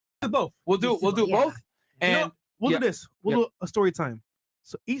both. We'll do both. And you know, we'll do this. We'll do a story time.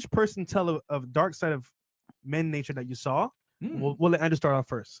 So each person tell a dark side of men nature that you saw. We'll let Andrew start off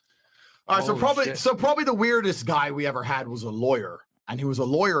first. All right, so probably the weirdest guy we ever had was a lawyer, and he was a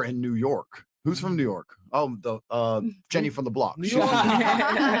lawyer in New York. Who's from New York? Oh, the Jenny from the block.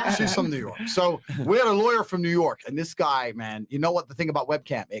 She's from New York. So we had a lawyer from New York, and this guy, man, you know what the thing about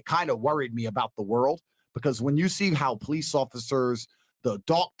webcam? It kind of worried me about the world, because when you see how police officers, the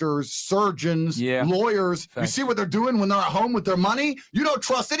doctors, surgeons, lawyers, you see what they're doing when they're at home with their money, you don't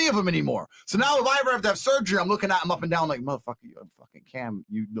trust any of them anymore. So now if I ever have to have surgery, I'm looking at them up and down like, motherfucker, you fucking Cam,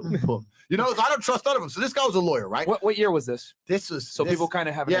 you little punk. You know, I don't trust none of them. So this guy was a lawyer, right? What year was this? This was people kind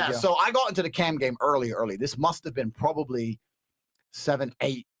of have an idea. So I got into the Cam game early. This must have been probably 7,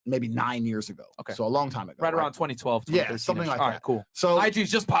 8, maybe 9 years ago. Okay. So a long time ago. Right around 2012, 2013. Yeah, something like that. All right, cool. So IG's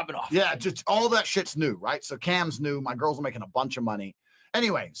just popping off. Yeah, just all that shit's new, right? So Cam's new. My girls are making a bunch of money.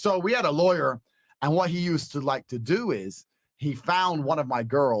 Anyway, so we had a lawyer, and what he used to like to do is he found one of my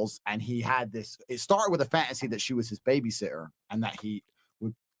girls, and he had this. It started with a fantasy that she was his babysitter and that he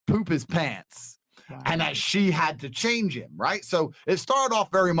would poop his pants. Wow. And that she had to change him, right? So it started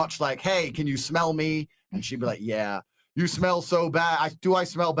off very much like, hey, can you smell me? And she'd be like, yeah, you smell so bad. Do I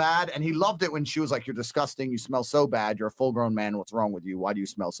smell bad? And he loved it when she was like, you're disgusting. You smell so bad. You're a full-grown man. What's wrong with you? Why do you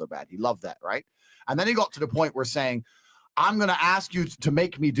smell so bad? He loved that, right? And then he got to the point where saying, I'm going to ask you to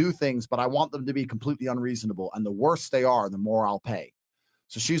make me do things, but I want them to be completely unreasonable. And the worse they are, the more I'll pay.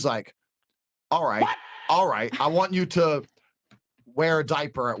 So she's like, all right, all right. I want you to wear a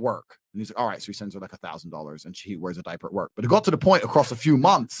diaper at work. And he's like, all right. So he sends her like $1,000 and she wears a diaper at work. But it got to the point across a few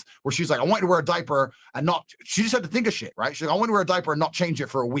months where she's like, I want you to wear a diaper and not, she just had to think of shit, right? She's like, I want you to wear a diaper and not change it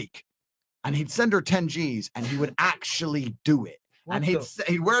for a week. And he'd send her 10 G's and he would actually do it. And he'd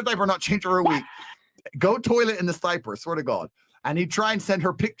wear a diaper and not change it for a week. Go toilet in the diaper, swear to God. And he'd try and send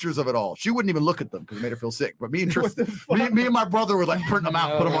her pictures of it all. She wouldn't even look at them because it made her feel sick. But me and Tristan, me and my brother would like print them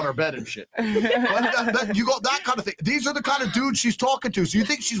out, put them on her bed and shit. You got that kind of thing. These are the kind of dudes she's talking to. So you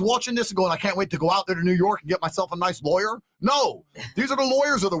think she's watching this and going, I can't wait to go out there to New York and get myself a nice lawyer? No, these are the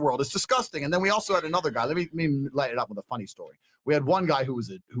lawyers of the world. It's disgusting. And then we also had another guy. Let me light it up with a funny story. We had one guy who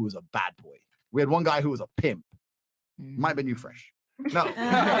was a bad boy. We had one guy who was a pimp. Might have been you, Fresh. No.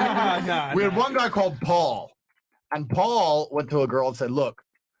 We had one guy called Paul, and Paul went to a girl and said, look,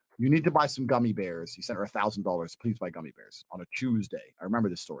 you need to buy some gummy bears. He sent her $1,000. Please buy gummy bears on a Tuesday. I remember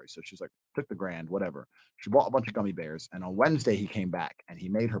this story. So she's like, took the grand, whatever. She bought a bunch of gummy bears. And on Wednesday, he came back and he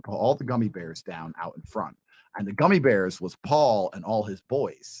made her put all the gummy bears down out in front. And the gummy bears was Paul and all his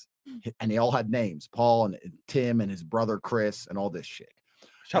boys. And they all had names, Paul and Tim and his brother, Chris, and all this shit.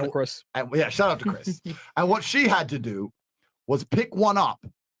 Shout out, Chris. Yeah, shout out to Chris. And what she had to do was pick one up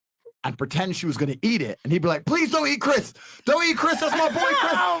and pretend she was going to eat it. And he'd be like, please don't eat Chris. Don't eat Chris. That's my boy,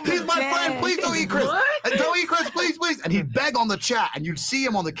 Chris. He's my friend. Please don't eat Chris. And don't eat Chris, please, please. And he'd beg on the chat. And you'd see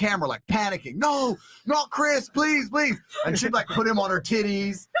him on the camera like panicking. No, not Chris. Please, please. And she'd like put him on her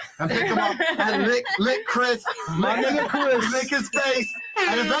titties and pick him up and lick Chris. Lick his face.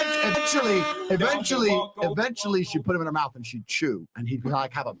 And eventually she'd put him in her mouth and she'd chew. And he'd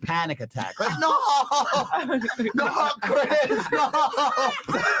like have a panic attack. Like, no, Chris, no.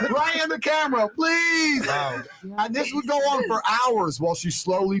 Right in the camera, please. Wow. And this would go on for hours while she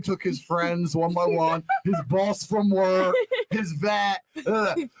slowly took his friends one by one, his boss from work, his vet.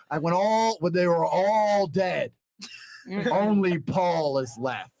 And when they were all dead, only Paul is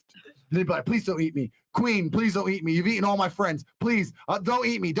left. And he'd be like, please don't eat me. Queen, please don't eat me. You've eaten all my friends. Please, don't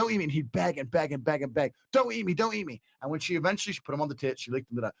eat me. Don't eat me. And he'd beg and beg and beg and beg. Don't eat me. Don't eat me. And when she put him on the tits, she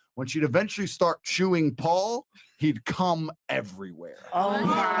licked him to that. When she'd eventually start chewing Paul, he'd come everywhere. Oh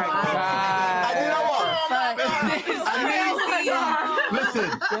my God. And you know what?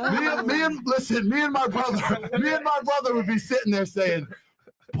 Me and my brother would be sitting there saying,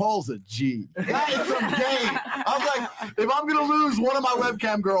 Paul's a G. That is some game. I was like, if I'm gonna lose one of my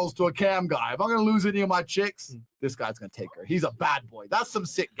webcam girls to a cam guy, if I'm gonna lose any of my chicks, this guy's gonna take her. He's a bad boy. That's some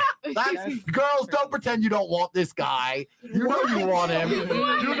sick game. Girls, don't pretend you don't want this guy. You know you want him.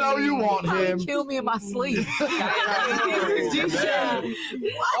 You know you want him. Kill me in my sleep.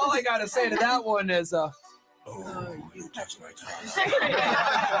 All I gotta say to that one is oh, you touched my tongue.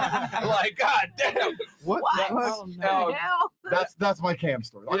 Like, God damn. What? That's my cam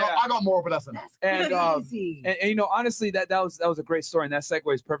story. I got more, but that's enough. And you know, honestly, that was a great story, and that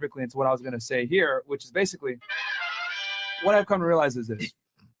segues perfectly into what I was gonna say here, which is basically what I've come to realize is this: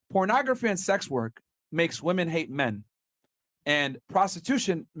 pornography and sex work makes women hate men, and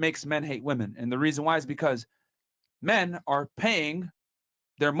prostitution makes men hate women. And the reason why is because men are paying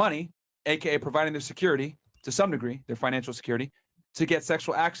their money, aka providing their security to some degree, their financial security, to get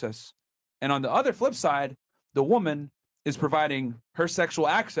sexual access. And on the other flip side, the woman is providing her sexual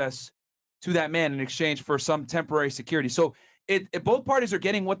access to that man in exchange for some temporary security. So both parties are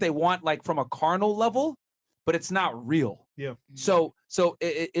getting what they want, like from a carnal level, but it's not real. Yeah. So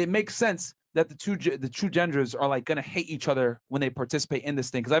it makes sense that the two genders are like gonna hate each other when they participate in this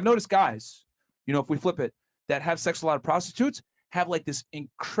thing. Because I've noticed guys, you know, if we flip it, that have sex with a lot of prostitutes have like this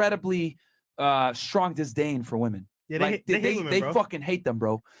incredibly strong disdain for women. Yeah, like, they fucking hate them,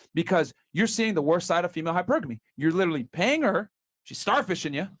 bro, because you're seeing the worst side of female hypergamy. You're literally paying her, she's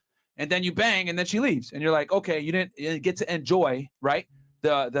starfishing you, and then you bang, and then she leaves, and you're like, okay, you didn't get to enjoy, right,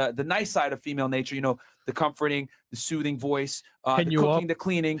 the nice side of female nature, you know, the comforting, the soothing voice, the cooking, the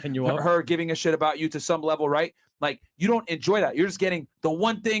cleaning, her giving a shit about you to some level, right? Like, you don't enjoy that. You're just getting the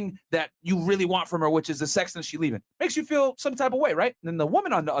one thing that you really want from her, which is the sex, and she leaving. Makes you feel some type of way, right? And then the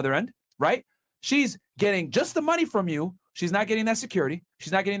woman on the other end, right? She's getting just the money from you. She's not getting that security.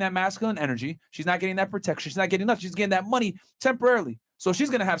 She's not getting that masculine energy. She's not getting that protection. She's not getting nothing. She's getting that money temporarily. So she's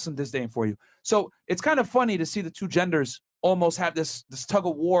going to have some disdain for you. So it's kind of funny to see the two genders almost have this tug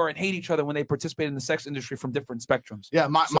of war and hate each other when they participate in the sex industry from different spectrums. Yeah,